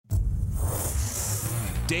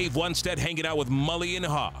Dave Wunstead hanging out with Mully and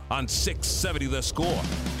Haw on 670 The Score.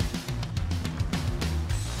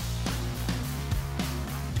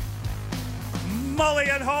 Mully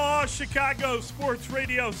and Haw, Chicago Sports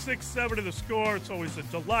Radio 670 The Score. It's always a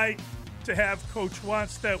delight to have Coach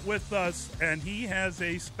Wunstead with us, and he has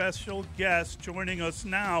a special guest joining us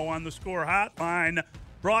now on the Score Hotline,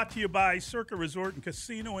 brought to you by Circa Resort and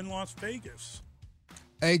Casino in Las Vegas.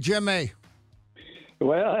 Hey, Jimmy.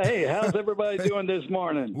 Well, hey, how's everybody doing this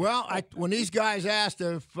morning? Well, when these guys asked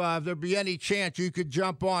if there'd be any chance you could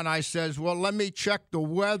jump on, I says, well, let me check the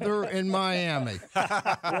weather in Miami.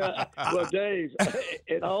 Well, Dave,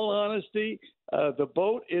 in all honesty, the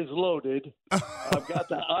boat is loaded. I've got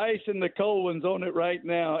the ice and the cold ones on it right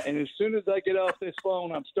now, and as soon as I get off this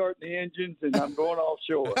phone, I'm starting the engines and I'm going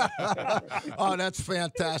offshore. Oh, that's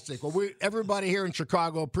fantastic. Well, everybody here in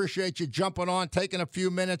Chicago appreciate you jumping on, taking a few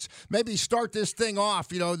minutes. Maybe start this thing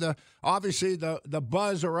off. You know, obviously the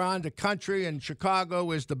buzz around the country and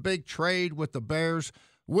Chicago is the big trade with the Bears.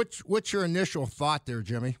 What's your initial thought there,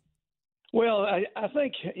 Jimmy? Well, I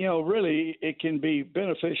think, really it can be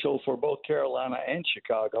beneficial for both Carolina and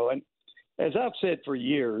Chicago. And as I've said for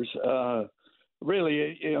years,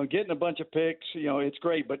 really, getting a bunch of picks, it's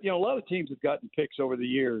great. But, a lot of teams have gotten picks over the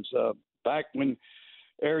years. Back when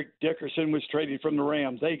Eric Dickerson was traded from the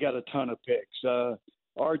Rams, they got a ton of picks.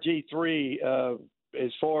 RG3,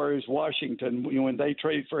 as far as Washington, when they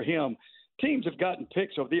traded for him, teams have gotten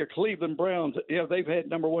picks over the year. Cleveland Browns, they've had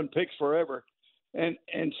number one picks forever. And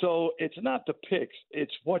so it's not the picks,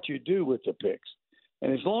 it's what you do with the picks.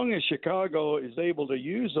 And as long as Chicago is able to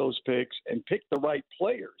use those picks and pick the right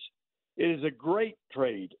players, it is a great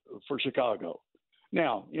trade for Chicago.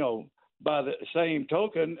 Now, by the same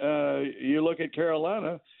token, you look at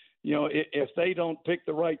Carolina, if they don't pick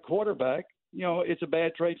the right quarterback, it's a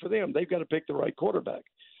bad trade for them. They've got to pick the right quarterback.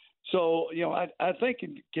 So, I think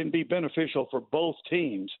it can be beneficial for both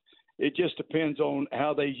teams. It just depends on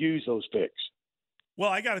how they use those picks. Well,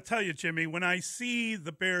 I got to tell you, Jimmy, when I see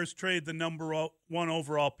the Bears trade the number one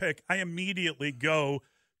overall pick, I immediately go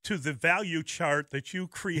to the value chart that you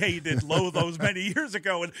created those many years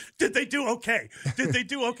ago. And did they do okay? Did they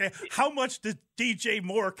do okay? How much did DJ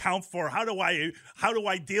Moore count for? How do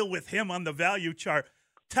I deal with him on the value chart?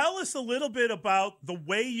 Tell us a little bit about the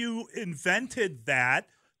way you invented that,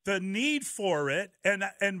 the need for it, and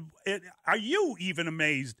are you even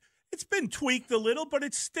amazed? It's been tweaked a little, but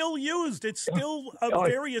it's still used. It's still a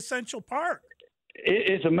very essential part.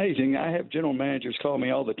 It's amazing. I have general managers call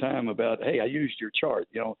me all the time about, hey, I used your chart.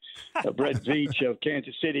 Brett Veach of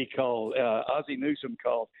Kansas City called, Ozzie Newsome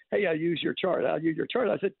called, hey, I used your chart. I used your chart.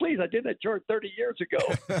 I said, please, I did that chart 30 years ago.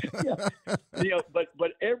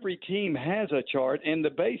 But every team has a chart, and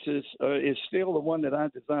the basis is still the one that I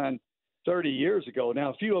designed 30 years ago.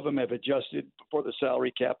 Now, a few of them have adjusted for the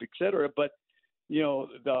salary cap, et cetera, but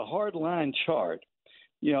the hard line chart,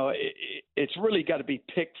 it's really got to be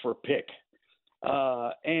pick for pick.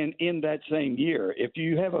 And in that same year, if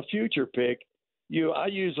you have a future pick, I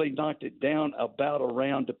usually knocked it down about a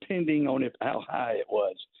round, depending on how high it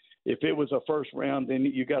was. If it was a first round, then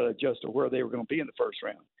you got to adjust to where they were going to be in the first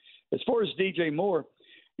round. As far as DJ Moore,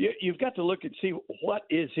 you've got to look and see what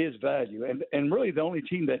is his value. And really the only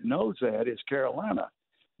team that knows that is Carolina,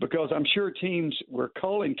 because I'm sure teams were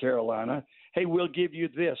calling Carolina, hey, we'll give you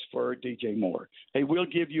this for DJ Moore. Hey, we'll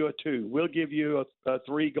give you a 2. We'll give you a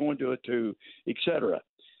 3 going to a 2, et cetera.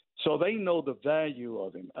 So they know the value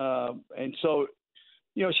of him. And so,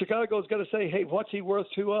 Chicago's got to say, hey, what's he worth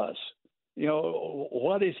to us?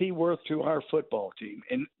 What is he worth to our football team?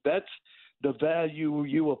 And that's the value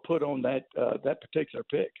you will put on that particular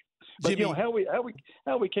pick. But, Jimmy,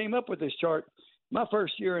 how we came up with this chart, my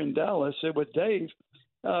first year in Dallas with Dave,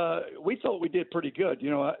 we thought we did pretty good.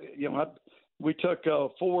 We took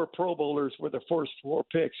 4 Pro Bowlers with the first 4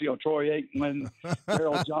 picks. Troy Aikman,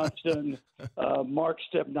 Harold Johnston, Mark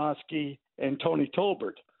Stepnoski, and Tony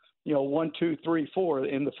Tolbert. 1, 2, 3, 4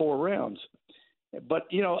 in the 4 rounds. But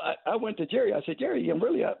I went to Jerry. I said, Jerry,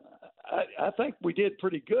 really, I think we did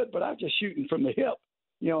pretty good, but I'm just shooting from the hip.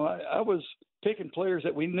 I was picking players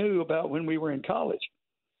that we knew about when we were in college,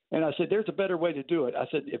 and I said, there's a better way to do it. I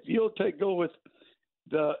said, if you'll go with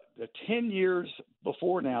the 10 years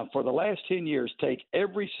before now, for the last 10 years, take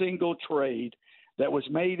every single trade that was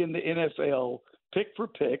made in the NFL, pick for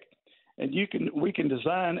pick, and we can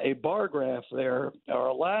design a bar graph there or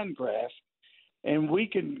a line graph, and we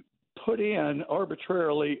can put in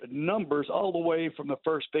arbitrarily numbers all the way from the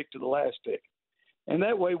first pick to the last pick. And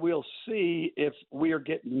that way we'll see if we are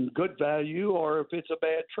getting good value or if it's a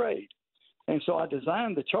bad trade. And so I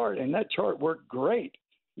designed the chart, and that chart worked great.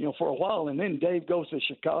 for a while, and then Dave goes to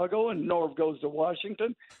Chicago and Norv goes to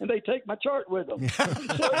Washington, and they take my chart with them. They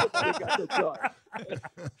got the chart.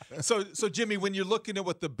 So Jimmy, when you're looking at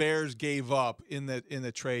what the Bears gave up in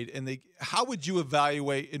the trade, and how would you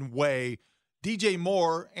evaluate and weigh DJ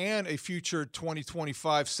Moore and a future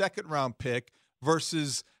 2025 second-round pick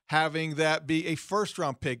versus having that be a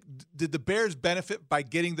first-round pick? Did the Bears benefit by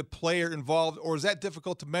getting the player involved, or is that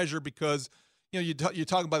difficult to measure because you're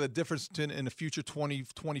talking about the difference in a future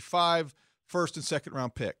 2025 first and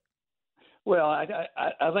second-round pick? Well,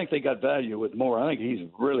 I think they got value with Moore. I think he's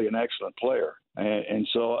really an excellent player, and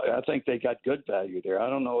so I think they got good value there. I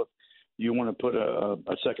don't know if you want to put a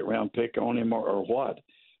second-round pick on him or what,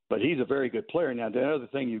 but he's a very good player. Now, the other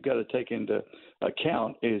thing you've got to take into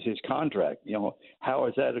account is his contract. How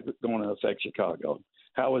is that going to affect Chicago?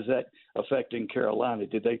 How is that affecting Carolina?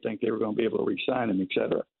 Did they think they were going to be able to re-sign him, et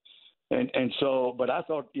cetera? And so, but I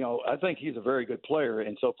thought, I think he's a very good player.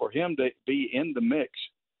 And so for him to be in the mix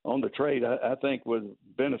on the trade, I think was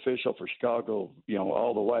beneficial for Chicago,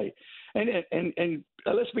 all the way. And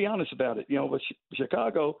let's be honest about it. With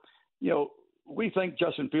Chicago, we think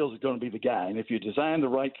Justin Fields is going to be the guy. And if you design the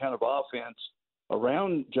right kind of offense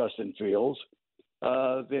around Justin Fields,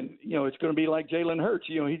 then, it's going to be like Jalen Hurts.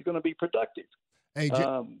 He's going to be productive. Hey,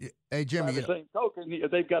 Jimmy. By the same token,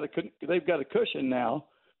 they've got a cushion now,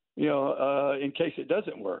 in case it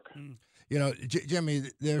doesn't work. Jimmy,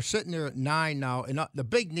 they're sitting there at 9 now, and the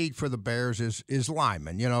big need for the Bears is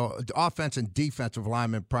linemen. Offense and defensive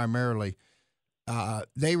linemen primarily.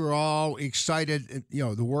 They were all excited.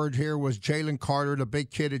 The word here was Jalen Carter, the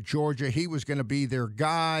big kid at Georgia. He was going to be their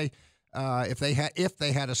guy if they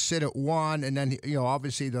had to sit at 1, and then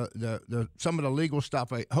obviously the some of the legal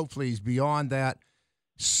stuff. Hopefully he's beyond that.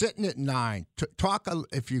 Sitting at 9, talk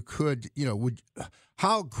if you could.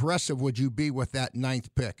 How aggressive would you be with that 9th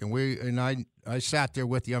pick? And I sat there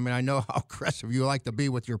with you. I mean, I know how aggressive you like to be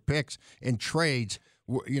with your picks in trades.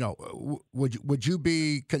 Would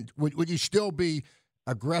you still be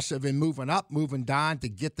aggressive in moving up, moving down to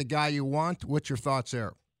get the guy you want? What's your thoughts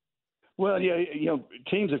there? Well, yeah,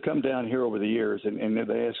 teams have come down here over the years, and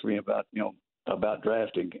they ask me about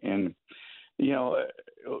drafting, and a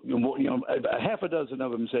half a dozen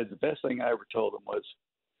of them said the best thing I ever told them was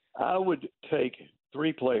I would take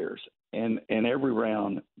 3 players in every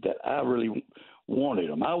round that I really wanted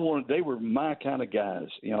them. They were my kind of guys.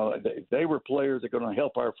 They were players that are going to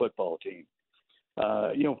help our football team.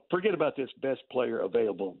 Forget about this best player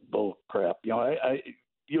available bull crap.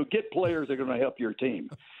 You'll get players that are going to help your team.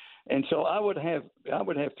 And so I would have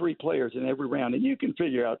 3 players in every round, and you can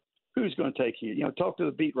figure out who's going to take you. Talk to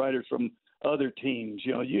the beat writers from other teams.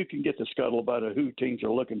 You can get the scuttlebutt of who teams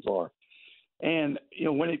are looking for. And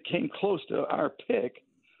when it came close to our pick,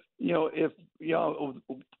 if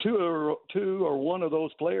two or one of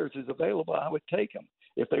those players is available, I would take them.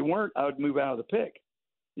 If they weren't, I would move out of the pick.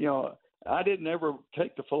 I didn't ever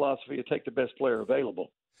take the philosophy to take the best player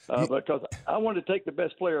available. Because I wanted to take the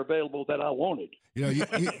best player available that I wanted.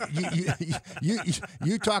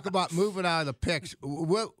 You talk about moving out of the picks.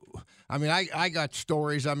 I got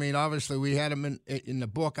stories. I mean, obviously we had them in the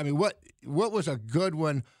book. I mean, what was a good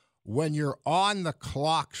one when you're on the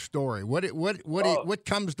clock story? What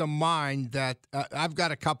comes to mind that I've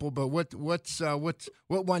got a couple, but what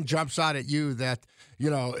one jumps out at you that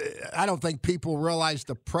I don't think people realize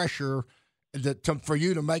the pressure for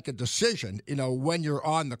you to make a decision, when you're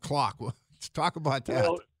on the clock. Let's talk about that.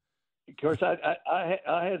 Well, of course, I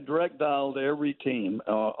had direct dial to every team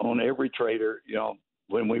on every trader,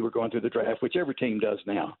 when we were going through the draft, which every team does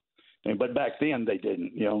now. But back then they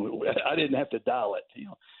didn't. I didn't have to dial it.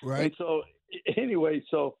 Right. And so anyway,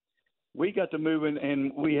 we got to moving,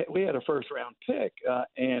 and we had a first round pick,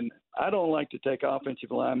 and I don't like to take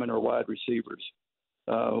offensive linemen or wide receivers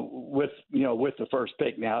with the first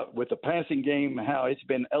pick. Now, with the passing game, how it's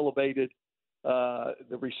been elevated,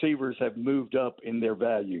 the receivers have moved up in their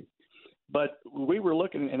value. But we were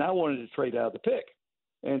looking, and I wanted to trade out of the pick.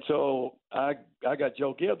 And so I got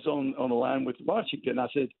Joe Gibbs on the line with Washington. I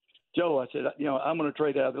said, Joe, I'm going to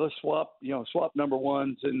trade out. Let's swap number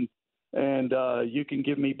ones, and you can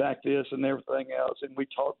give me back this and everything else. And we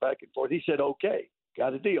talked back and forth. He said, okay,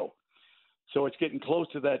 got a deal. So it's getting close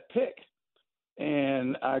to that pick.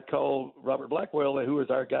 And I called Robert Blackwell, who was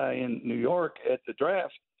our guy in New York at the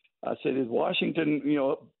draft. I said, is Washington,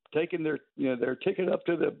 taking their ticket up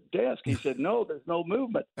to the desk? He said, no, there's no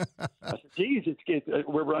movement. I said, geez,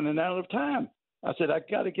 we're running out of time. I said, I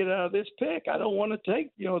got to get out of this pick. I don't want to take,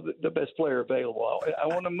 the best player available. I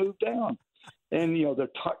want to move down. And, the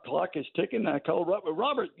clock is ticking. I called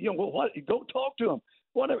Robert, what? Go talk to him.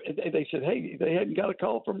 Whatever. They said, hey, they hadn't got a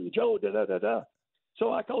call from Joe, da-da-da-da.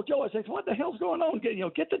 So I called Joe. I said, "What the hell's going on?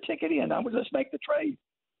 Get the ticket in. Let's make the trade."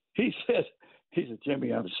 He said,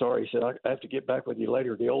 "Jimmy, I'm sorry." He said, "I have to get back with you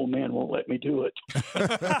later. The old man won't let me do it."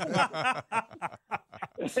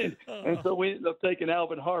 and so we ended up taking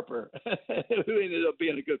Alvin Harper, who ended up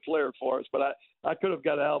being a good player for us. But I could have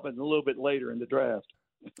got Alvin a little bit later in the draft.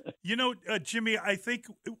 Jimmy, I think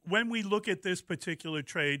when we look at this particular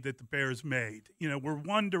trade that the Bears made, we're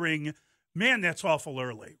wondering, man, that's awful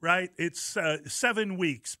early, right? It's 7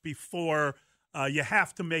 weeks before you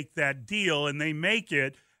have to make that deal, and they make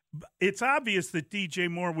it. It's obvious that DJ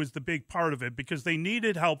Moore was the big part of it because they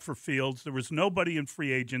needed help for Fields. There was nobody in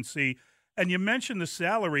free agency. And you mentioned the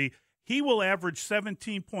salary. He will average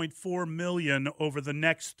 $17.4 million over the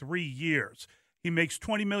next 3 years. He makes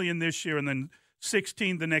 $20 million this year and then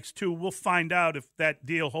 $16 the next 2. We'll find out if that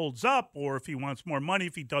deal holds up or if he wants more money,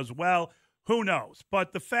 if he does well. Who knows?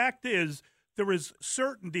 But the fact is there is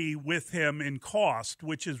certainty with him in cost,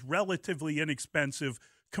 which is relatively inexpensive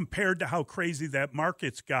compared to how crazy that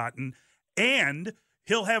market's gotten. And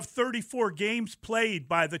he'll have 34 games played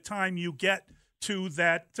by the time you get to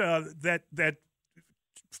that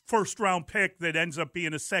first-round pick that ends up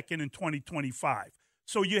being a second in 2025.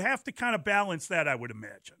 So you have to kind of balance that, I would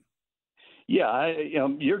imagine. Yeah,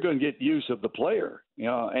 you're going to get use of the player,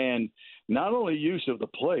 and not only use of the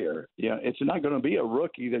player, it's not going to be a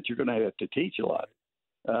rookie that you're going to have to teach a lot.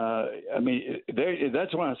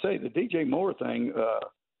 That's why I say the DJ Moore thing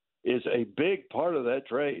is a big part of that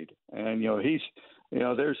trade, and who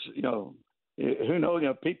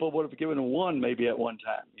knows? People would have given him one maybe at one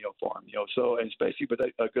time, for him, So, and especially with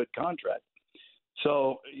a good contract.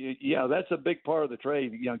 So, yeah, that's a big part of the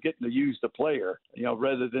trade. Getting to use the player,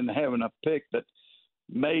 rather than having a pick that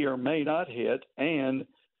may or may not hit. And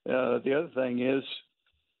the other thing is,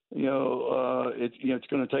 it's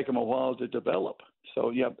going to take them a while to develop.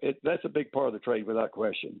 So, yeah, that's a big part of the trade without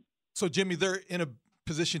question. So, Jimmy, they're in a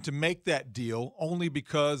position to make that deal only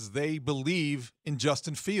because they believe in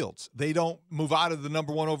Justin Fields. They don't move out of the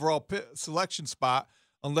number 1 overall selection spot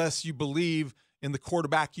unless you believe in the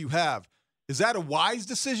quarterback you have. Is that a wise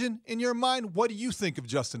decision in your mind? What do you think of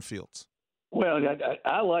Justin Fields? Well,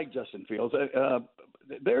 I like Justin Fields.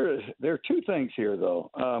 There are two things here, though.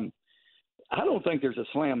 I don't think there's a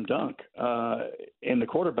slam dunk in the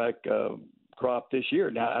quarterback crop this year.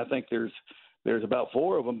 Now, I think there's about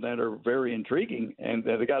 4 of them that are very intriguing, and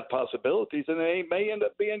they got possibilities, and they may end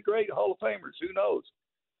up being great Hall of Famers. Who knows?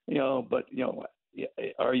 But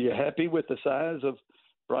are you happy with the size of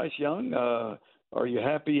Bryce Young? Are you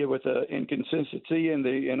happy with the inconsistency and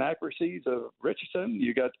the inaccuracies of Richardson?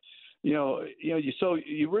 You got, so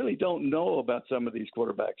you really don't know about some of these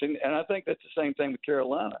quarterbacks, and I think that's the same thing with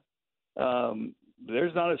Carolina.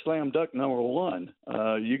 There's not a slam dunk number 1.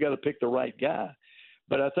 You got to pick the right guy.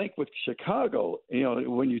 But I think with Chicago,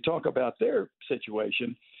 when you talk about their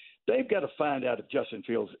situation, they've got to find out if Justin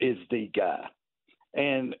Fields is the guy.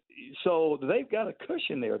 And so they've got a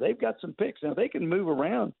cushion there. They've got some picks. Now, they can move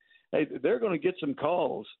around. They're going to get some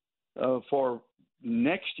calls for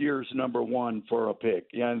next year's number 1 for a pick.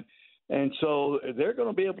 And so they're going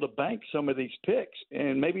to be able to bank some of these picks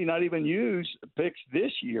and maybe not even use picks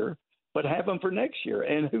this year, but have them for next year.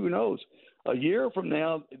 And who knows? A year from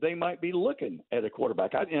now, they might be looking at a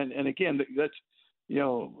quarterback. And again, that's,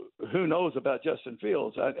 who knows about Justin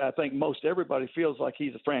Fields? I think most everybody feels like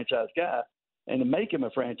he's a franchise guy and to make him a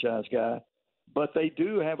franchise guy. But they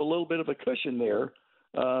do have a little bit of a cushion there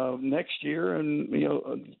next year and,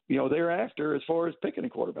 thereafter as far as picking a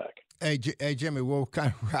quarterback. Hey, Jimmy, we'll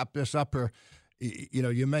kind of wrap this up here.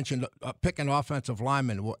 You mentioned picking offensive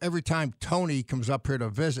linemen. Well, every time Tony comes up here to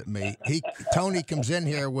visit me, Tony comes in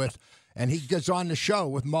here and he gets on the show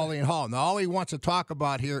with Mully and Hall. Now, all he wants to talk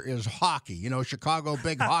about here is hockey, Chicago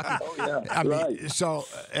big hockey. Oh, yeah, right. So,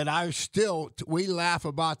 and we laugh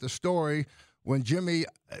about the story when Jimmy,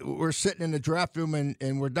 we're sitting in the draft room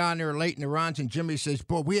and we're down there late in the rounds, and Jimmy says,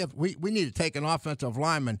 "Boy, we need to take an offensive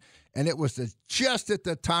lineman," and it was just at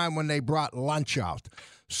the time when they brought lunch out.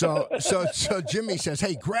 So Jimmy says,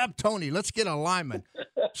 "Hey, grab Tony. Let's get a lineman."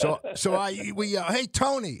 So we yell, "Hey,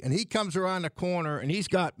 Tony!" And he comes around the corner and he's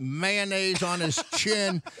got mayonnaise on his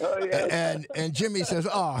chin. Oh, yeah. And Jimmy says,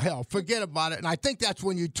 "Oh hell, forget about it." And I think that's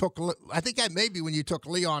when you took. I think that maybe when you took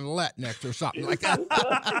Leon Lett next or something like that.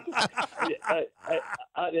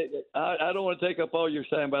 I don't want to take up all your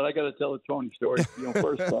time, but I got to tell a Tony story.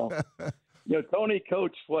 First of all. Tony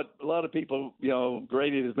coached what a lot of people,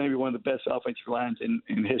 graded as maybe one of the best offensive lines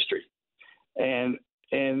in history. And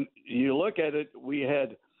you look at it, we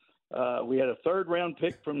had a 3rd-round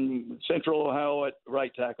pick from Central Ohio at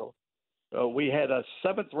right tackle. We had a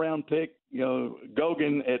 7th-round pick,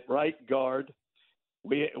 Gogan at right guard.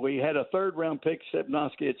 We had a third-round pick,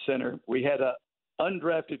 Stepnoski at center. We had a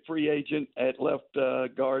undrafted free agent at left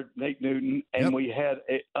guard, Nate Newton, and we had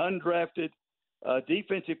an undrafted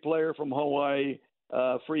defensive player from Hawaii,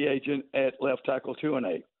 free agent at left tackle,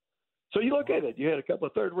 2-8. So you look at it. You had a couple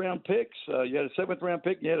of third-round picks. You had a seventh-round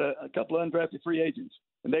pick. You had a couple of undrafted free agents,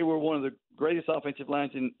 and they were one of the greatest offensive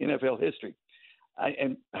lines in NFL history.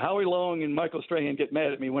 And Howie Long and Michael Strahan get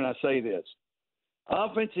mad at me when I say this.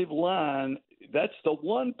 Offensive line, that's the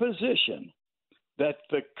one position that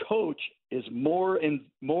the coach is more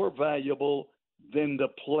valuable than the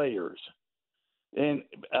players. And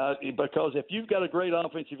because if you've got a great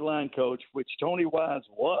offensive line coach, which Tony Wise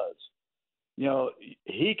was,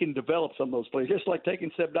 he can develop some of those players, just like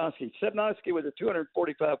taking Stepnoski. Stepnoski was a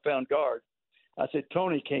 245-pound guard. I said,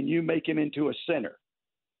 Tony, can you make him into a center?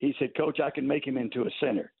 He said, Coach, I can make him into a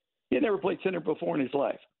center. He had never played center before in his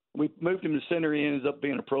life. We moved him to center. He ended up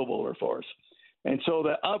being a Pro Bowler for us. And so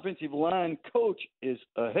the offensive line coach is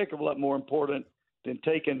a heck of a lot more important than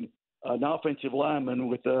taking an offensive lineman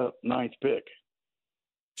with the 9th pick.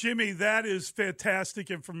 Jimmy, that is fantastic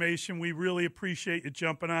information. We really appreciate you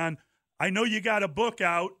jumping on. I know you got a book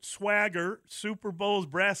out, Swagger, Super Bowls,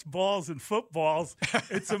 Brass Balls, and Footballs.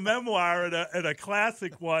 It's a memoir and a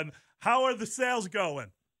classic one. How are the sales going?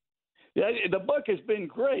 Yeah, the book has been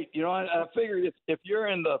great. I figured if you're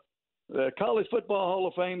in the College Football Hall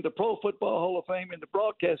of Fame, the Pro Football Hall of Fame, and the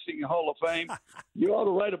Broadcasting Hall of Fame, you ought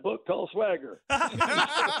to write a book called Swagger.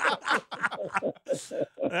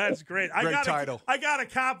 That's great. Great title. I got a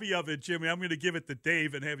copy of it, Jimmy. I'm going to give it to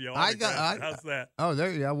Dave and have you autograph it. How's that? Oh,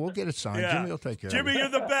 there you go. We'll get it signed. Yeah. Jimmy will take care of it. Jimmy, you're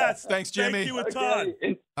the best. Thanks, Jimmy. Thank you a ton.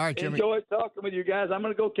 All right, Jimmy. Enjoy talking with you guys. I'm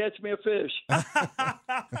going to go catch me a fish.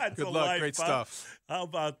 That's Good a luck. life, Great huh? stuff. How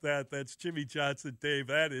about that? That's Jimmy Johnson, Dave.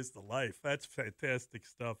 That is the life. That's fantastic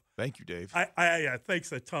stuff. Thank you, Dave.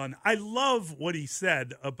 Thanks a ton. I love what he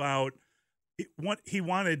said about what he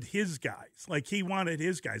wanted his guys. Like he wanted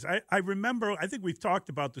his guys. I remember. I think we've talked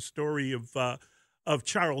about the story of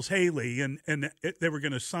Charles Haley, and they were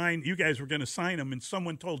going to sign. You guys were going to sign him, and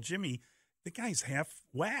someone told Jimmy, the guy's half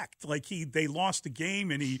whacked. Like they lost the game,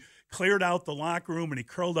 and he cleared out the locker room, and he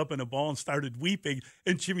curled up in a ball and started weeping.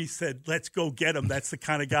 And Jimmy said, "Let's go get him. That's the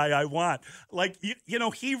kind of guy I want." Like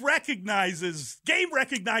he recognizes game,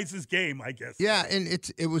 I guess. Yeah, and it's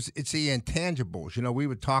the intangibles. We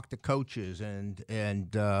would talk to coaches and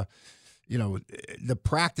the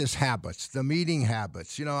practice habits, the meeting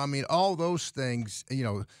habits. All those things.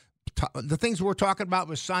 The things we're talking about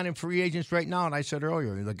with signing free agents right now, and I said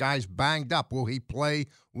earlier, the guy's banged up. Will he play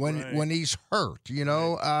when he's hurt?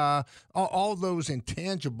 All those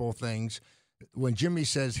intangible things. When Jimmy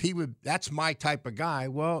says that's my type of guy.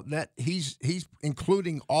 Well, that he's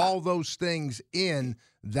including all those things in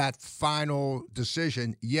that final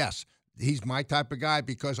decision. Yes, he's my type of guy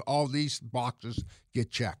because all these boxes get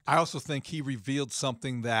checked. I also think he revealed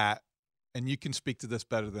something that, and you can speak to this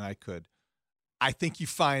better than I could, I think you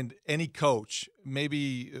find any coach,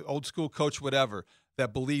 maybe old school coach, whatever,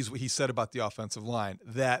 that believes what he said about the offensive line,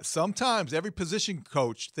 that sometimes every position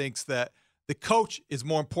coach thinks that the coach is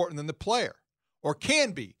more important than the player, or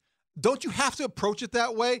can be. Don't you have to approach it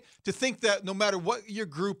that way, to think that no matter what your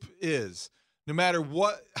group is, no matter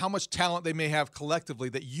how much talent they may have collectively,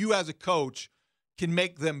 that you as a coach can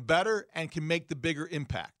make them better and can make the bigger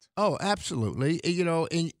impact? Oh, absolutely.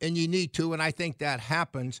 And you need to, and I think that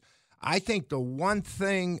happens. I think the one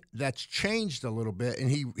thing that's changed a little bit, and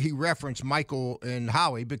he referenced Michael and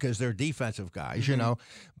Howie because they're defensive guys,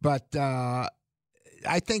 but I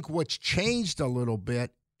think what's changed a little bit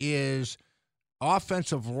is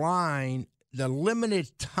offensive line, the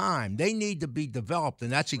limited time. They need to be developed,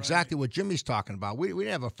 and that's exactly what Jimmy's talking about. We didn't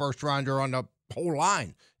have a first-rounder on the whole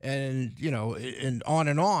line, and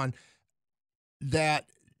on, that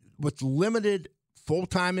with limited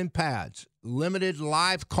full-time in pads, limited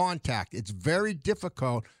live contact, it's very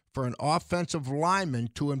difficult for an offensive lineman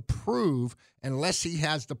to improve unless he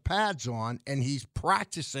has the pads on and he's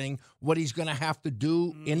practicing what he's going to have to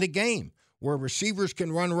do in the game, where receivers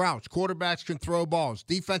can run routes, quarterbacks can throw balls,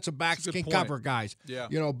 defensive backs can cover guys. Yeah.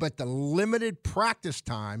 But the limited practice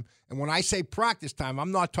time, and when I say practice time,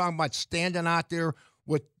 I'm not talking about standing out there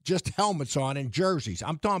with just helmets on and jerseys.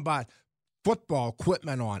 I'm talking about football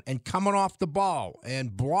equipment on and coming off the ball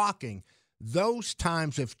and blocking. Those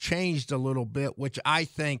times have changed a little bit, which I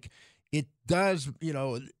think it does,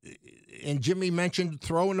 and Jimmy mentioned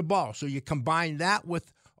throwing the ball. So you combine that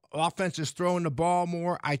with offenses throwing the ball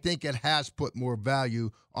more, I think it has put more value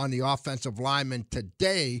on the offensive lineman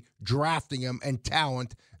today, drafting him and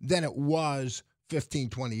talent, than it was 15,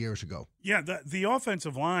 20 years ago. Yeah, the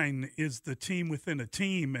offensive line is the team within a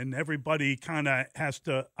team, and everybody kind of has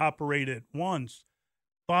to operate at once.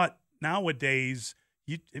 But nowadays,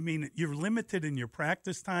 you're limited in your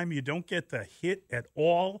practice time. You don't get the hit at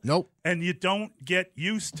all. Nope. And you don't get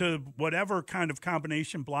used to whatever kind of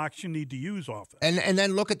combination blocks you need to use often. And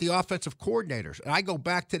then look at the offensive coordinators. And I go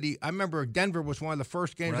back to I remember Denver was one of the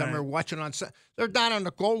first games I remember watching on. They're down on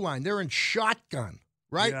the goal line. They're in shotgun.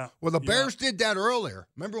 Right? Yeah. Well, the Bears did that earlier.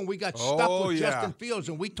 Remember when we got stuck with Justin Fields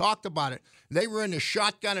and we talked about it? They were in the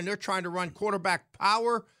shotgun and they're trying to run quarterback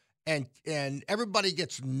power, and everybody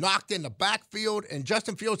gets knocked in the backfield, and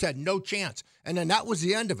Justin Fields had no chance. And then that was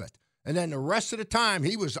the end of it. And then the rest of the time,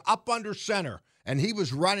 he was up under center, and he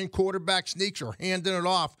was running quarterback sneaks or handing it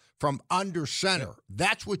off from under center. Yeah.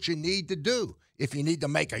 That's what you need to do if you need to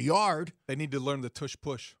make a yard. They need to learn the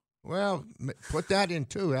tush-push. Well, put that in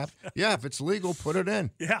too. Yeah, if it's legal, put it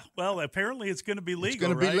in. Yeah, well, apparently it's going to be legal. It's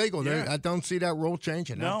going to be legal. Yeah. I don't see that rule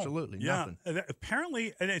changing. No, absolutely nothing.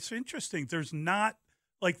 Apparently, and it's interesting. There's not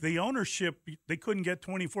like the ownership. They couldn't get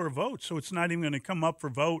 24 votes, so it's not even going to come up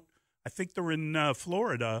for vote. I think they're in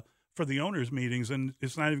Florida for the owners' meetings, and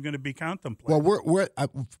it's not even going to be contemplated. Well, we're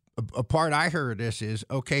a part I heard this is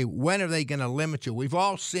okay. When are they going to limit you? We've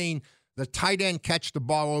all seen the tight end catch the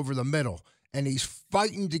ball over the middle, and he's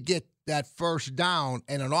fighting to get that first down,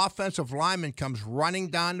 and an offensive lineman comes running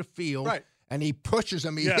down the field, and he pushes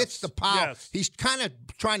him. He hits the power. Yes. He's kind of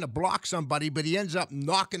trying to block somebody, but he ends up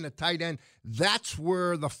knocking the tight end. That's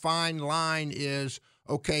where the fine line is,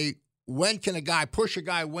 okay, when can a guy push a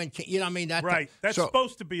guy? When can, you know what I mean? That's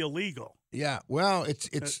supposed to be illegal. Yeah, well,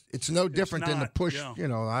 it's no different than the push, I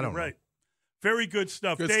don't know. Very good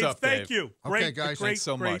stuff. Good Dave, stuff, thank Dave. you. Okay, guys. Thanks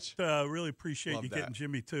so much. Really appreciate Love you that. getting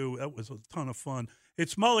Jimmy, too. That was a ton of fun.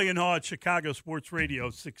 It's Mully and Haw at Chicago Sports Radio,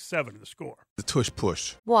 6-7 The Score. The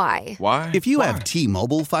tush-push. Why? If you have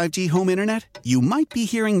T-Mobile 5G home internet, you might be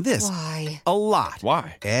hearing this Why? a lot.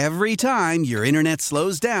 Why? Every time your internet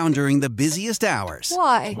slows down during the busiest hours.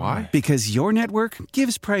 Why? Because your network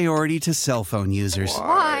gives priority to cell phone users.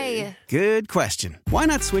 Why? Good question. Why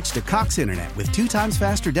not switch to Cox Internet with 2 times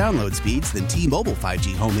faster download speeds than T-Mobile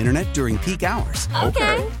 5G home internet during peak hours?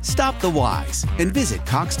 Okay. Stop the whys and visit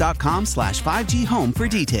cox.com/5G home for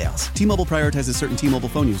details. T-Mobile prioritizes certain T-Mobile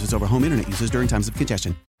phone users over home internet users during times of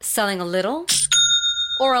congestion. Selling a little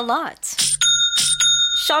or a lot?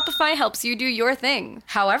 Shopify helps you do your thing,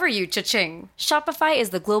 however you cha-ching. Shopify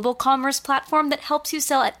is the global commerce platform that helps you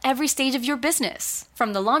sell at every stage of your business.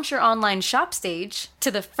 From the launch your online shop stage, to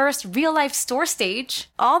the first real-life store stage,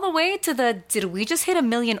 all the way to the did we just hit 1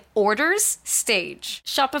 million orders stage.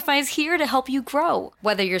 Shopify's here to help you grow.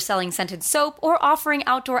 Whether you're selling scented soap or offering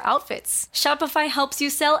outdoor outfits, Shopify helps you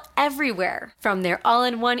sell everywhere. From their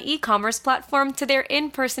all-in-one e-commerce platform to their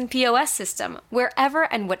in-person POS system, wherever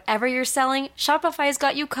and whatever you're selling, Shopify's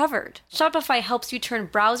got you covered. Shopify helps you turn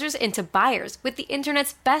browsers into buyers with the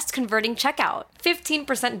internet's best converting checkout.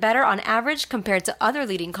 15% better on average compared to other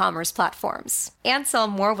leading commerce platforms. And sell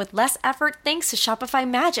more with less effort thanks to Shopify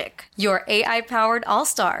Magic, your AI-powered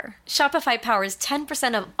all-star. Shopify powers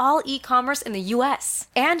 10% of all e-commerce in the U.S.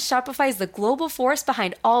 And Shopify is the global force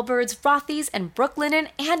behind Allbirds, Rothy's, and Brooklinen,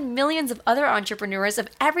 and millions of other entrepreneurs of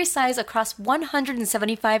every size across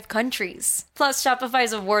 175 countries. Plus,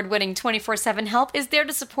 Shopify's award-winning 24/7 help is there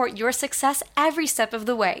to support your success every step of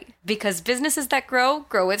the way. Because businesses that grow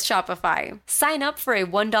with Shopify. Sign up for a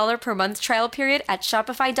 $1 per month trial period at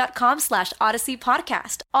shopify.com/Odyssey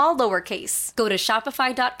Podcast, all lowercase. Go to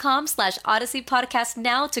shopify.com/Odyssey Podcast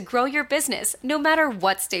now to grow your business, no matter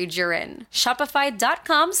what stage you're in.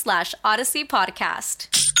 Shopify.com/Odyssey Podcast.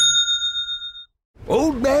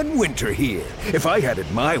 Old Man Winter here. If I had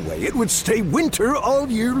it my way, it would stay winter all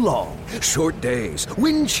year long. Short days,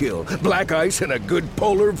 wind chill, black ice, and a good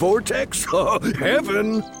polar vortex. Oh,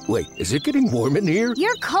 heaven. Wait, is it getting warm in here?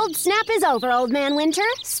 Your cold snap is over, Old Man Winter.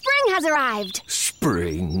 Spring has arrived.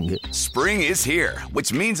 Spring. Spring is here,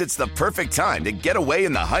 which means it's the perfect time to get away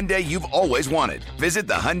in the Hyundai you've always wanted. Visit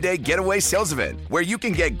the Hyundai Getaway Sales Event, where you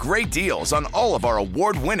can get great deals on all of our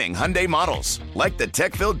award-winning Hyundai models, like the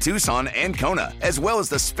tech-filled Tucson and Kona, as well as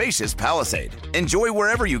the spacious Palisade. Enjoy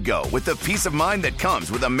wherever you go with the peace of mind that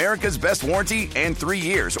comes with America's best warranty and 3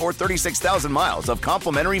 years or 36,000 miles of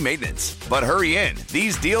complimentary maintenance. But hurry in,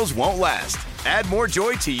 these deals won't last. Add more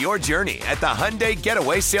joy to your journey at the Hyundai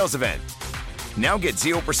Getaway Sales Event. Now get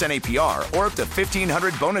 0% APR or up to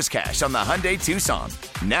 $1,500 bonus cash on the Hyundai Tucson.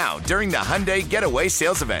 Now, during the Hyundai Getaway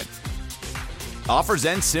Sales Event. Offers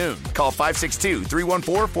end soon. Call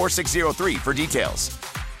 562-314-4603 for details.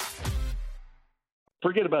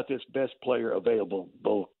 Forget about this best player available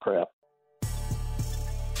bull crap.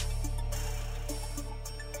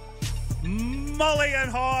 Mully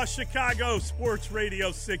and Haw, Chicago Sports Radio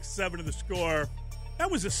 6-7 of The Score.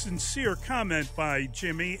 That was a sincere comment by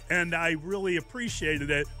Jimmy, and I really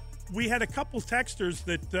appreciated it. We had a couple texters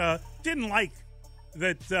that didn't like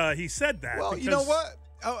that he said that. Well, you know what?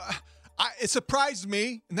 It surprised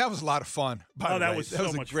me, and that was a lot of fun. By the way, was that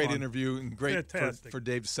was much a great fun. interview and great for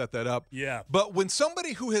Dave to set that up. Yeah. But when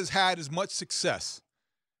somebody who has had as much success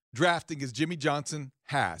drafting as Jimmy Johnson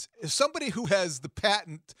has, if somebody who has the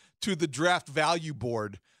patent to the draft value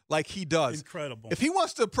board like he does, incredible. If he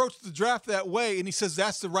wants to approach the draft that way and he says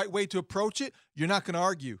that's the right way to approach it, you're not going to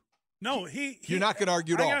argue. No, you're not going to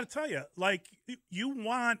argue at all. I got to tell you, like, you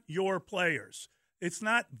want your players. It's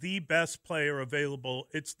not the best player available.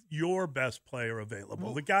 It's your best player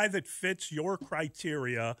available, the guy that fits your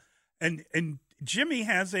criteria. And Jimmy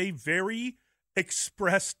has a very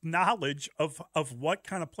expressed knowledge of what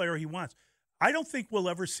kind of player he wants. I don't think we'll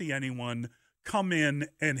ever see anyone come in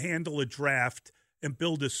and handle a draft and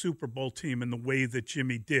build a Super Bowl team in the way that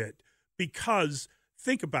Jimmy did. Because,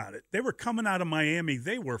 think about it, they were coming out of Miami.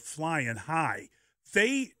 They were flying high.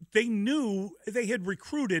 They knew they had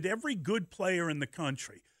recruited every good player in the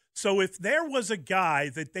country. So if there was a guy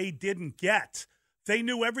that they didn't get, they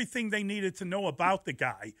knew everything they needed to know about the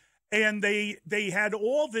guy. And they had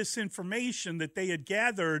all this information that they had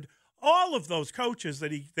gathered, all of those coaches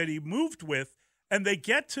that he moved with, and they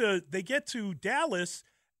get to Dallas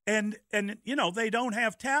and you know, they don't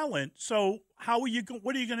have talent. So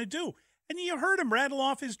what are you going to do? And you heard him rattle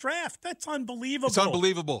off his draft. That's unbelievable. It's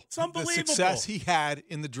unbelievable. It's unbelievable. The success he had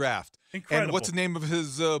in the draft. Incredible. And what's the name of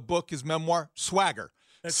his book, his memoir? Swagger.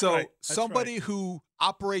 That's right. That's somebody right. who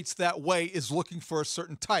operates that way is looking for a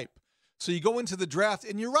certain type. So you go into the draft,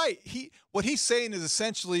 and you're right. What he's saying is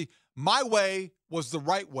essentially, my way was the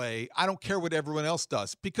right way. I don't care what everyone else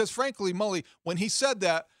does. Because frankly, Mully, when he said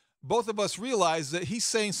that, both of us realized that he's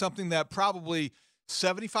saying something that probably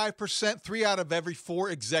 75%, 3 out of every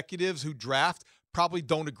 4 executives who draft probably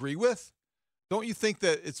don't agree with. Don't you think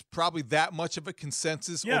that it's probably that much of a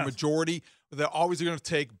consensus or majority that always are going to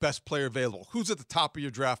take best player available? Who's at the top of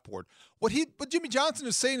your draft board? What Jimmy Johnson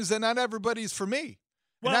is saying is that not everybody is for me.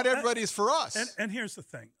 Well, and not everybody is for us. And here's the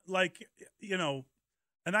thing. Like, you know,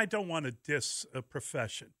 and I don't want to diss a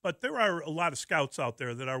profession, but there are a lot of scouts out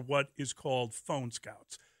there that are what is called phone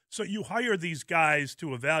scouts. So you hire these guys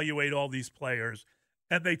to evaluate all these players,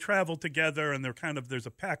 and they travel together, and there's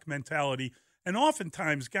a pack mentality. And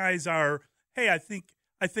oftentimes guys are, hey, I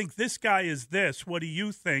think this guy is this. What do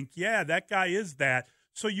you think? Yeah, that guy is that.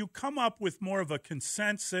 So you come up with more of a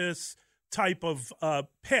consensus type of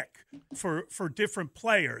pick for different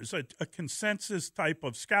players, a consensus type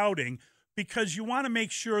of scouting, because you want to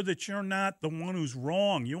make sure that you're not the one who's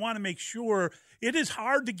wrong. You want to make sure it is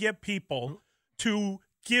hard to get people to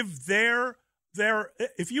give their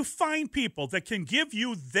if you find people that can give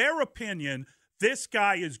you their opinion, this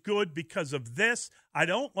guy is good because of this, I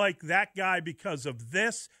don't like that guy because of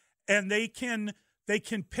this, and they can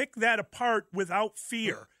pick that apart without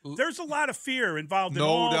fear. There's a lot of fear involved in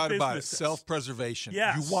all businesses. No doubt about it. Self-preservation.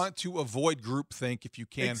 Yes. You want to avoid groupthink if you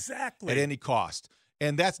can, exactly, at any cost.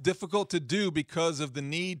 And that's difficult to do because of the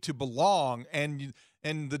need to belong and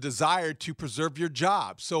the desire to preserve your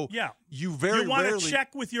job. So you want to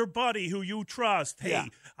check with your buddy who you trust. Hey,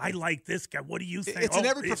 I like this guy. What do you think? It's in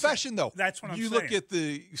every profession, though. That's what I'm saying. You look at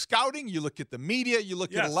the scouting, you look at the media, you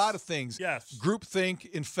look at a lot of things. Yes. Groupthink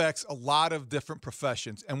infects a lot of different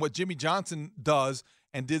professions. And what Jimmy Johnson does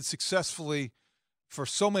and did successfully for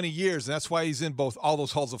so many years, and that's why he's in all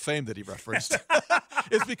those halls of fame that he referenced,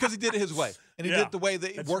 is because he did it his way. And he did it the way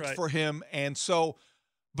that it worked for him. And so,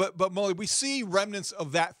 but Mully, we see remnants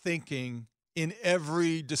of that thinking in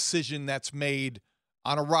every decision that's made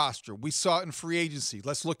on a roster. We saw it in free agency.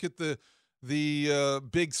 Let's look at the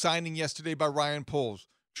big signing yesterday by Ryan Poles.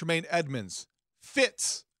 Tremaine Edmonds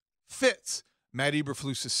fits Matt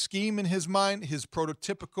Eberflus's scheme in his mind, his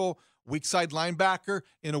prototypical weak side linebacker,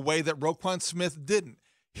 in a way that Roquan Smith didn't.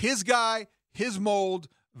 His guy, his mold,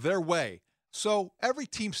 their way. So every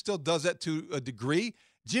team still does that to a degree.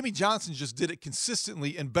 Jimmy Johnson just did it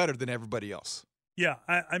consistently and better than everybody else. Yeah,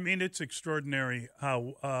 I mean, it's extraordinary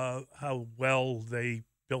how well they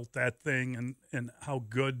built that thing and how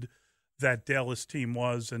good that Dallas team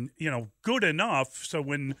was, and good enough so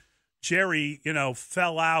when Jerry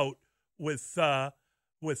fell out with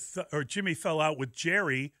Jimmy fell out with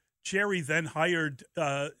Jerry then hired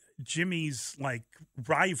Jimmy's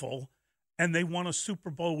rival, and they won a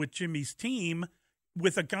Super Bowl with Jimmy's team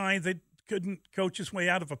with a guy that couldn't coach his way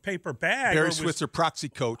out of a paper bag. Barry Switzer, proxy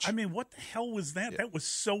coach. I mean, what the hell was that? Yeah. That was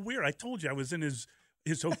so weird. I told you I was in his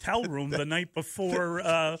hotel room the night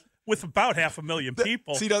before with about 500,000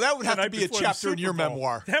 people. See, now that would have the to night be a before the chapter in Super your Bowl.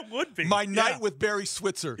 memoir. That would be. My night with Barry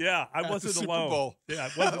Switzer. Yeah, I at wasn't the Super alone. Bowl. Yeah,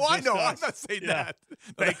 it wasn't I just know. us. I'm not saying Yeah. that.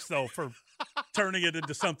 Thanks, though, for turning it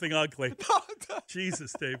into something ugly.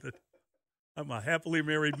 Jesus, David. I'm a happily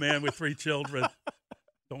married man with 3 children.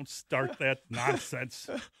 Don't start that nonsense.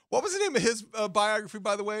 What was the name of his biography,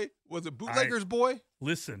 by the way? Was it Bootlegger's Boy?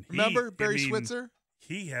 Listen, Remember Barry Switzer?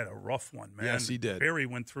 He had a rough one, man. Yes, he did. Barry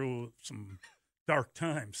went through some dark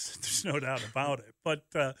times. There's no doubt about it. But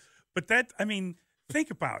that, I mean, think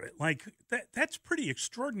about it. Like that's pretty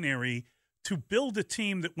extraordinary to build a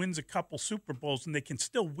team that wins a couple Super Bowls and they can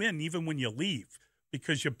still win even when you leave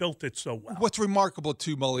because you built it so well. What's remarkable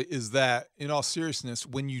too, Mully, is that in all seriousness,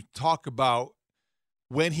 when you talk about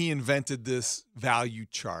when he invented this value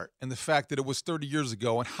chart and the fact that it was 30 years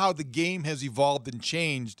ago and how the game has evolved and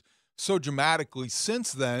changed so dramatically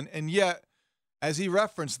since then, and yet, as he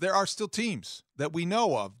referenced, there are still teams that we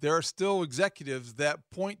know of. There are still executives that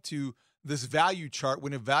point to this value chart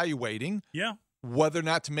when evaluating whether or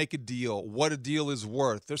not to make a deal, what a deal is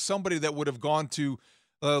worth. There's somebody that would have gone to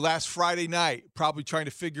last Friday night probably trying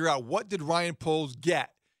to figure out what did Ryan Poles get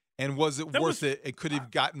and was it worth it and could he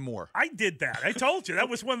have gotten more? I did that. I told you. That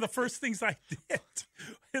was one of the first things I did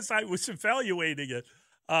as I was evaluating it.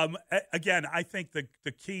 Again, I think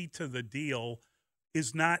the key to the deal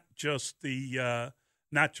is not just the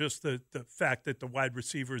fact that the wide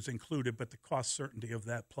receiver is included, but the cost certainty of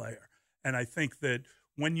that player. And I think that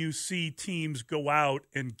when you see teams go out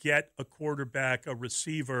and get a quarterback, a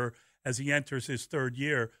receiver, as he enters his 3rd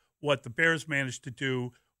year, what the Bears managed to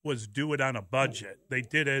do was do it on a budget. They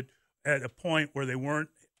did it at a point where they weren't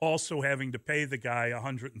also having to pay the guy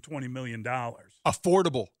 $120 million.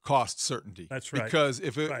 Affordable cost certainty. That's right. Because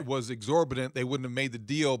if it was exorbitant, they wouldn't have made the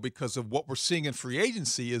deal because of what we're seeing in free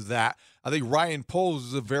agency is that I think Ryan Poles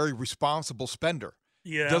is a very responsible spender.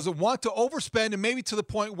 Yeah. Doesn't want to overspend and maybe to the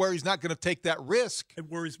point where he's not going to take that risk. It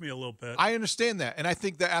worries me a little bit. I understand that. And I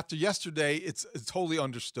think that after yesterday, it's totally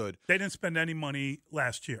understood. They didn't spend any money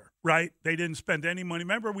last year, right? They didn't spend any money.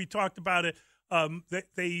 Remember we talked about it.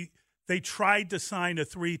 They tried to sign a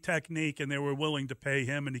 3 technique and they were willing to pay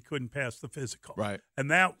him and he couldn't pass the physical. Right. And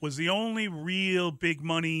that was the only real big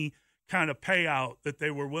money kind of payout that they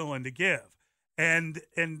were willing to give. And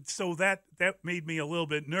so that made me a little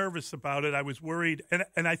bit nervous about it. I was worried.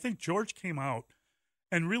 And I think George came out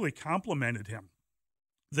and really complimented him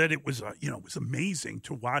that it was, it was amazing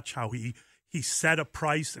to watch how he set a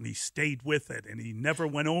price and he stayed with it and he never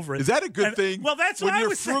went over it. Is that a good thing? Well, that's when what I your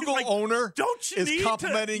was frugal saying. owner don't you is need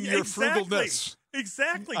complimenting your frugalness.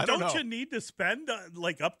 Exactly. Don't you need to spend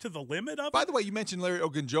up to the limit of it? By the way, you mentioned Larry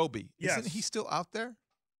Ogunjobi. Yes. Isn't he still out there?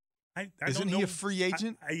 Isn't he a free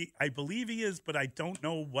agent? I believe he is, but I don't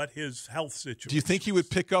know what his health situation is. Do you think he would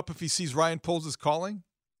pick up if he sees Ryan Poles is calling?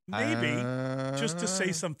 Maybe. Just to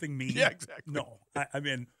say something mean. Yeah, exactly. No. I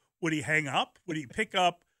mean, would he hang up? Would he pick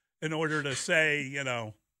up in order to say,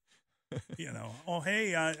 oh,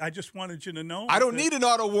 hey, I just wanted you to know. I don't need an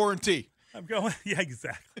auto warranty. I'm going, yeah,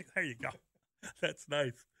 exactly. There you go. That's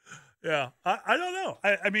nice. Yeah. I don't know.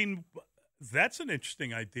 I mean, that's an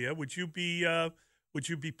interesting idea. Would you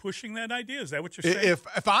be pushing that idea? Is that what you're saying?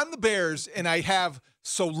 If I'm the Bears and I have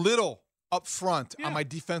so little up front on my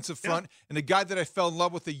defensive front and the guy that I fell in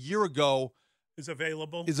love with a year ago is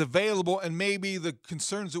available, and maybe the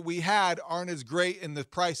concerns that we had aren't as great and the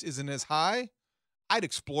price isn't as high, I'd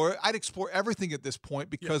explore it. I'd explore everything at this point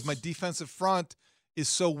because my defensive front is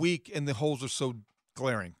so weak and the holes are so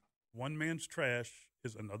glaring. One man's trash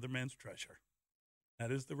is another man's treasure.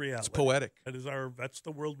 That is the reality. It's poetic. That's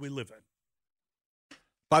the world we live in.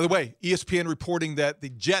 By the way, ESPN reporting that the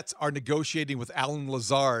Jets are negotiating with Alan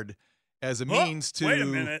Lazard as a means to wait a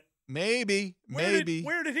minute. Maybe. Where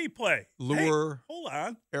did he play? Lure. Hey, hold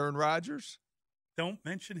on. Aaron Rodgers. Don't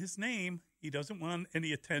mention his name. He doesn't want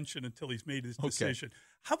any attention until he's made his decision.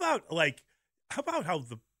 How about how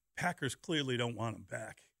the Packers clearly don't want him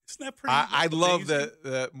back? Isn't that pretty? I love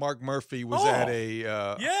that Mark Murphy was at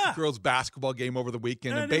a girls basketball game over the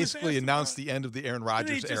weekend and basically announced the end of the Aaron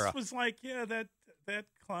Rodgers era. He just was like, that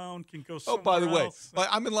clown can go somewhere else. Oh, by the way,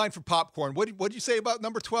 I'm in line for popcorn. What did you say about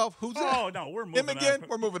number 12? Who's that? Oh, no, we're moving on. Him again?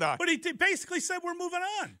 We're moving on. But he basically said we're moving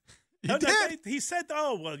on. He did. He said,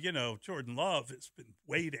 Jordan Love has been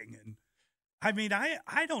waiting. And I mean,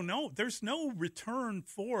 I don't know. There's no return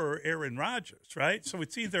for Aaron Rodgers, right? So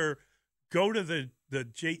it's either go to the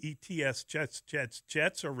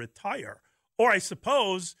Jets or retire. Or I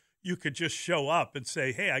suppose you could just show up and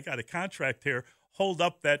say, hey, I got a contract here. Hold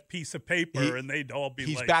up that piece of paper, and they'd all be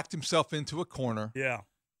he's like... backed himself into a corner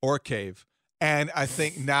or a cave. And I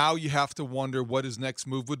think now you have to wonder what his next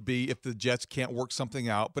move would be if the Jets can't work something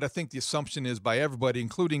out. But I think the assumption is by everybody,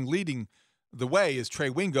 including leading the way, is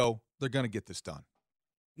Trey Wingo, they're going to get this done.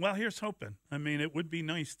 Well, here's hoping. I mean, it would be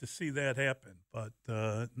nice to see that happen, but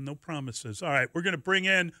no promises. All right, we're going to bring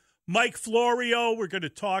in Mike Florio. We're going to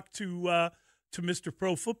talk to Mr.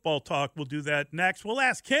 Pro Football Talk. We'll do that next. We'll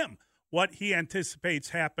ask him what he anticipates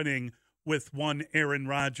happening with one Aaron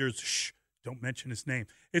Rodgers. Shh, don't mention his name.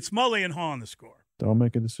 It's Mully and Haw on The Score. I'll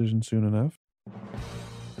make a decision soon enough.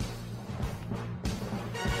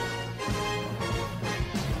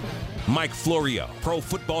 Mike Florio,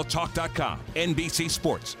 ProFootballTalk.com, NBC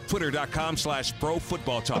Sports,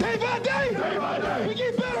 Twitter.com/ProFootballTalk. Day by day, we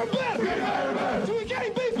get better and better. So we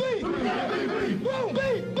can't beat. Won't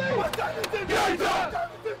beat.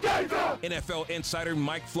 NFL insider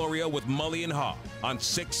Mike Florio with Mully and Haw on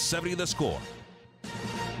 670 The Score.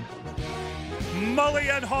 Mully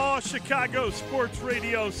and Haw, Chicago Sports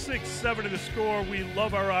Radio 670 The Score. We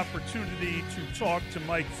love our opportunity to talk to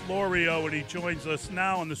Mike Florio, and he joins us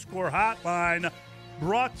now on the Score Hotline,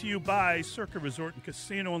 brought to you by Circa Resort and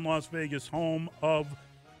Casino in Las Vegas, home of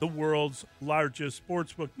the world's largest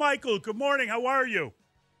sportsbook. Michael, good morning. How are you?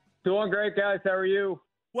 Doing great, guys. How are you?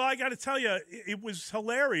 Well, I got to tell you, it was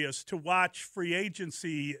hilarious to watch free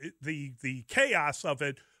agency, the chaos of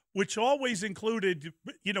it, which always included,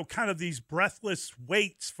 kind of these breathless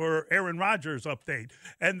waits for Aaron Rodgers update.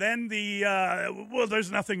 And then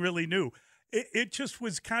there's nothing really new. It just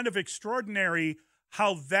was kind of extraordinary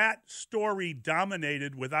how that story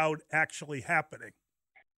dominated without actually happening.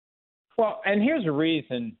 Well, and here's a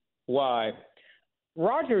reason why.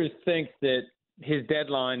 Rodgers thinks that his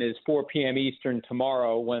deadline is 4 p.m. Eastern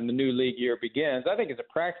tomorrow when the new league year begins. I think as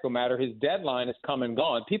a practical matter, his deadline is come and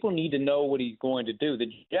gone. People need to know what he's going to do. The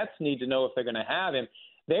Jets need to know if they're going to have him.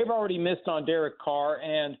 They've already missed on Derek Carr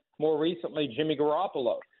and, more recently, Jimmy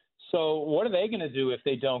Garoppolo. So what are they going to do if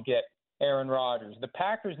they don't get Aaron Rodgers? The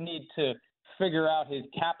Packers need to figure out his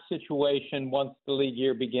cap situation once the league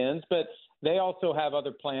year begins, but they also have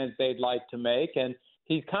other plans they'd like to make, and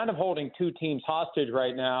he's kind of holding two teams hostage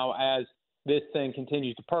right now as this thing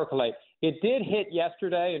continues to percolate. It did hit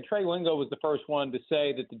yesterday, and Trey Wingo was the first one to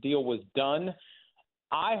say that the deal was done.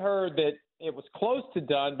 I heard that it was close to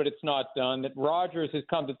done, but it's not done, that Rodgers has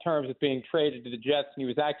come to terms with being traded to the Jets, and he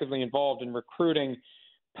was actively involved in recruiting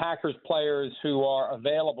Packers players who are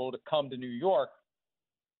available to come to New York,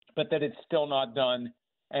 but that it's still not done.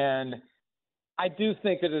 And I do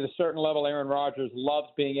think that at a certain level, Aaron Rodgers loves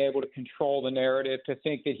being able to control the narrative, to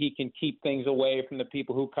think that he can keep things away from the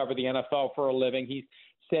people who cover the NFL for a living. He's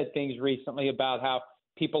said things recently about how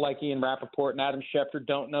people like Ian Rappaport and Adam Schefter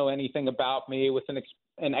don't know anything about me, with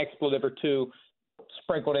an expletive or two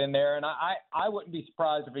sprinkled in there. And I wouldn't be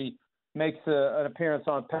surprised if he makes an appearance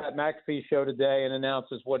on Pat McAfee's show today and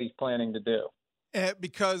announces what he's planning to do.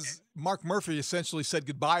 Because Mark Murphy essentially said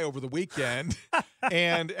goodbye over the weekend,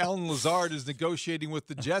 and Alan Lazard is negotiating with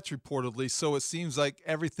the Jets reportedly, so it seems like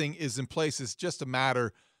everything is in place. It's just a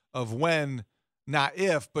matter of when, not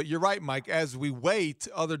if. But you're right, Mike. As we wait,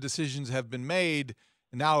 other decisions have been made.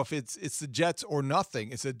 Now, if it's the Jets or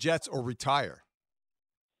nothing, it's the Jets or retire.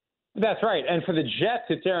 That's right. And for the Jets,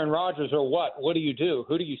 it's Aaron Rodgers or what? What do you do?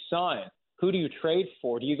 Who do you sign? Who do you trade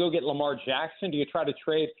for? Do you go get Lamar Jackson? Do you try to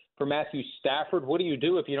trade for Matthew Stafford? What do you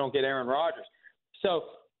do if you don't get Aaron Rodgers? So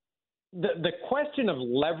the question of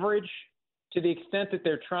leverage, to the extent that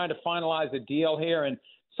they're trying to finalize a deal here, and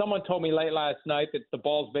someone told me late last night that the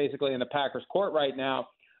ball's basically in the Packers' court right now.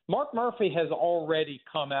 Mark Murphy has already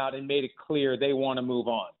come out and made it clear they want to move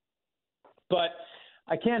on. But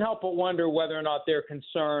I can't help but wonder whether or not they're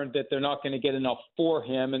concerned that they're not going to get enough for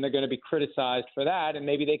him, and they're going to be criticized for that, and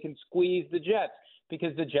maybe they can squeeze the Jets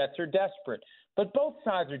because the Jets are desperate. But both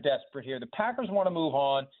sides are desperate here. The Packers want to move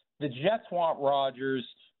on. The Jets want Rodgers.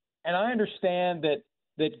 And I understand that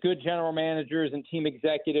good general managers and team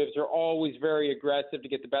executives are always very aggressive to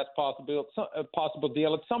get the best possible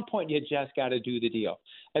deal. At some point, you just got to do the deal.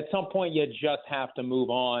 At some point, you just have to move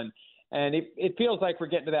on. And it feels like we're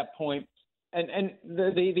getting to that point. And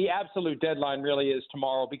the absolute deadline really is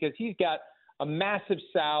tomorrow, because he's got a massive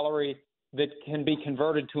salary that can be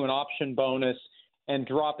converted to an option bonus and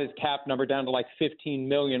drop his cap number down to like $15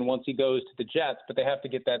 million once he goes to the Jets. But they have to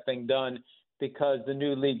get that thing done because the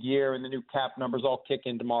new league year and the new cap numbers all kick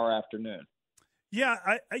in tomorrow afternoon. Yeah,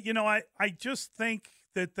 I just think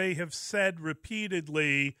that they have said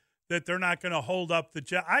repeatedly that they're not going to hold up the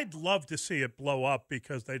Jets. I'd love to see it blow up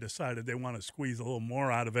because they decided they want to squeeze a little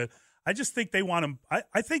more out of it. I just think they want to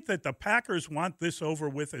 – I think that the Packers want this over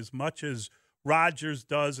with as much as Rodgers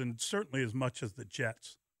does, and certainly as much as the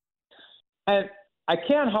Jets. And I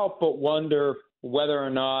can't help but wonder whether or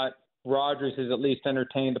not Rodgers has at least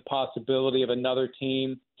entertained the possibility of another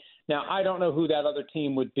team. Now, I don't know who that other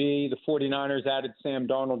team would be. The 49ers added Sam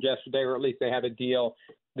Darnold yesterday, or at least they have a deal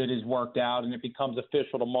that is worked out, and it becomes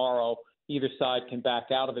official tomorrow. Either side can back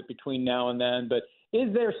out of it between now and then. But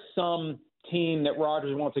is there some team that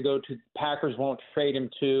Rodgers wants to go to, Packers won't trade him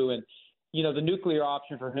to? And, you know, the nuclear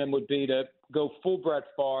option for him would be to go full Brett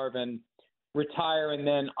Favre and retire and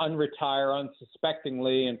then unretire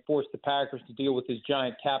unsuspectingly and force the Packers to deal with his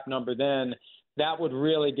giant cap number then. That would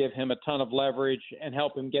really give him a ton of leverage and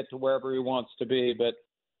help him get to wherever he wants to be. But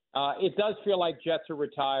it does feel like Jets are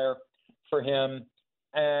retire for him,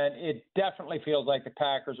 and it definitely feels like the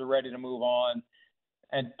Packers are ready to move on.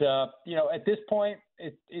 And, you know, at this point,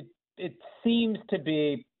 it seems to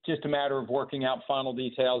be just a matter of working out final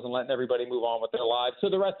details and letting everybody move on with their lives so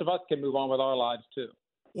the rest of us can move on with our lives too.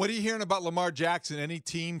 What are you hearing about Lamar Jackson? Any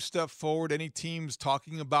team step forward? Any teams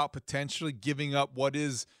talking about potentially giving up what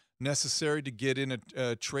is necessary to get in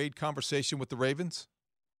a trade conversation with the Ravens?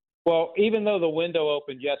 Well, even though the window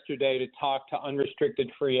opened yesterday to talk to unrestricted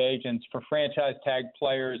free agents for franchise tag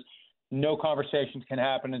players, no conversations can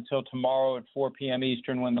happen until tomorrow at 4 p.m.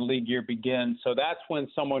 Eastern when the league year begins. So that's when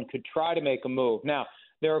someone could try to make a move. Now,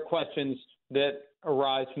 there are questions that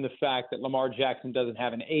arise from the fact that Lamar Jackson doesn't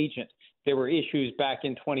have an agent. There were issues back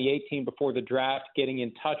in 2018 before the draft getting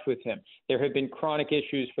in touch with him. There have been chronic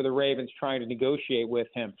issues for the Ravens trying to negotiate with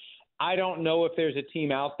him. I don't know if there's a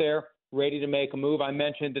team out there ready to make a move. I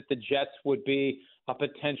mentioned that the Jets would be a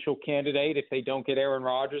potential candidate if they don't get Aaron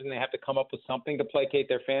Rodgers and they have to come up with something to placate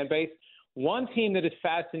their fan base. One team that has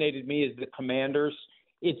fascinated me is the Commanders.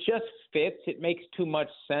 It just fits. It makes too much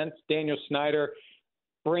sense. Daniel Snyder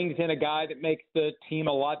brings in a guy that makes the team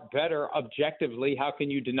a lot better objectively. How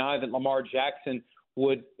can you deny that Lamar Jackson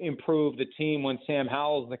would improve the team when Sam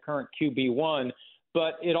Howell is the current QB1?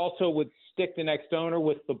 But it also would stick the next owner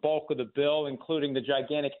with the bulk of the bill, including the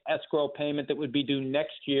gigantic escrow payment that would be due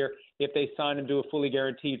next year if they sign him to a fully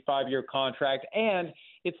guaranteed 5-year contract. And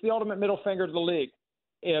it's the ultimate middle finger to the league.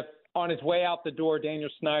 If on his way out the door, Daniel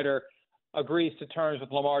Snyder agrees to terms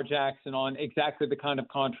with Lamar Jackson on exactly the kind of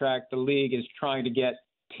contract the league is trying to get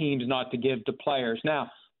teams not to give to players. Now,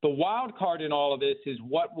 the wild card in all of this is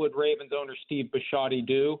what would Ravens owner Steve Bisciotti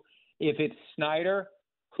do if it's Snyder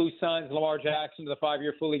who signs Lamar Jackson to the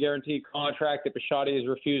 5-year fully guaranteed contract that Bisciotti has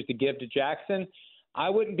refused to give to Jackson? I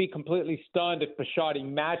wouldn't be completely stunned if Bisciotti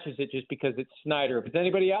matches it just because it's Snyder. If it's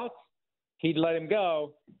anybody else, he'd let him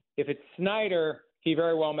go. If it's Snyder, he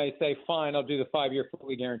very well may say, fine, I'll do the 5-year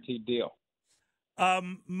fully guaranteed deal.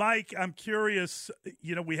 Mike, I'm curious,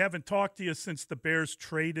 you know, we haven't talked to you since the Bears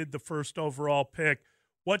traded the first overall pick.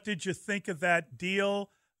 What did you think of that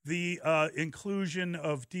deal? The inclusion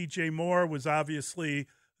of DJ Moore was obviously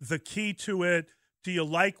the key to it. Do you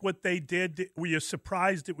like what they did? Were you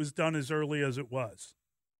surprised it was done as early as it was?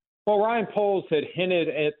 Well, Ryan Poles had hinted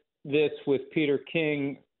at this with Peter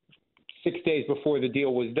King 6 days before the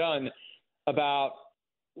deal was done about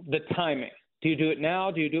the timing. Do you do it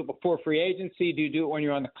now? Do you do it before free agency? Do you do it when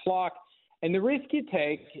you're on the clock? And the risk you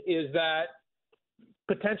take is that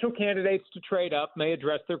potential candidates to trade up may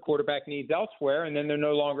address their quarterback needs elsewhere, and then they're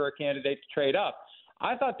no longer a candidate to trade up.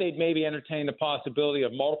 I thought they'd maybe entertain the possibility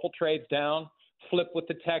of multiple trades down, flip with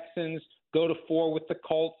the Texans, go to 4 with the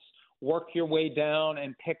Colts, work your way down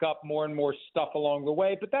and pick up more and more stuff along the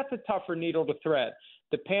way. But that's a tougher needle to thread.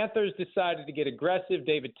 The Panthers decided to get aggressive.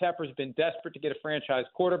 David Tepper's been desperate to get a franchise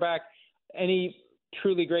quarterback. Any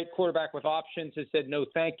truly great quarterback with options has said no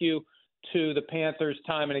thank you to the Panthers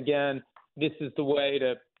time and again. This is the way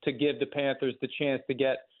to give the Panthers the chance to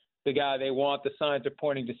get the guy they want. The signs are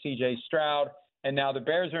pointing to C.J. Stroud. And now the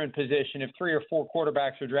Bears are in position. If 3 or 4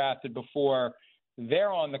 quarterbacks are drafted before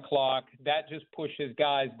they're on the clock, that just pushes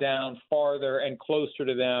guys down farther and closer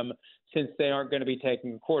to them since they aren't going to be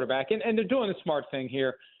taking a quarterback. And they're doing the smart thing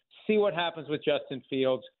here. See what happens with Justin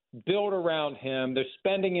Fields. Build around him. They're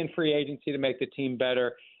spending in free agency to make the team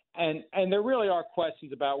better. And there really are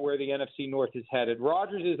questions about where the NFC North is headed.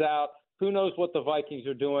 Rodgers is out. Who knows what the Vikings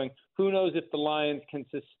are doing? Who knows if the Lions can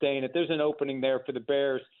sustain it? There's an opening there for the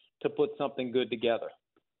Bears to put something good together.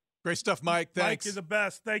 Great stuff, Mike. Thanks. Mike, you're the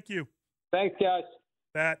best. Thank you. Thanks, guys.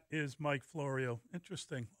 That is Mike Florio.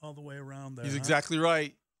 Interesting all the way around there. He's exactly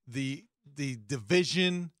right. The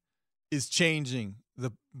division is changing.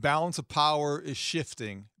 The balance of power is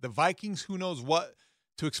shifting. The Vikings, who knows what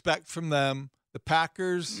to expect from them. The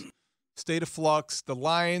Packers, state of flux. The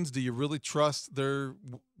Lions, do you really trust their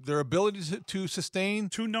ability to sustain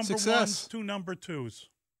two number success? Ones, 2 number 2s.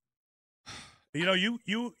 You know,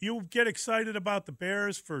 you get excited about the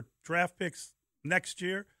Bears for draft picks next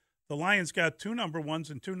year. The Lions got 2 number 1s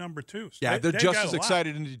and 2 number 2s. Yeah, they're They just got as a lot.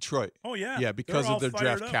 excited in Detroit. Oh, yeah. Yeah, because They're of their all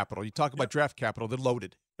draft fired up. capital. You talk about draft capital, they're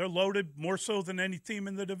loaded. They're loaded more so than any team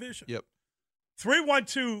in the division. Yep.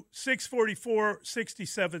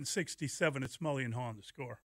 312-644-6767. It's Mully and Haw on The Score.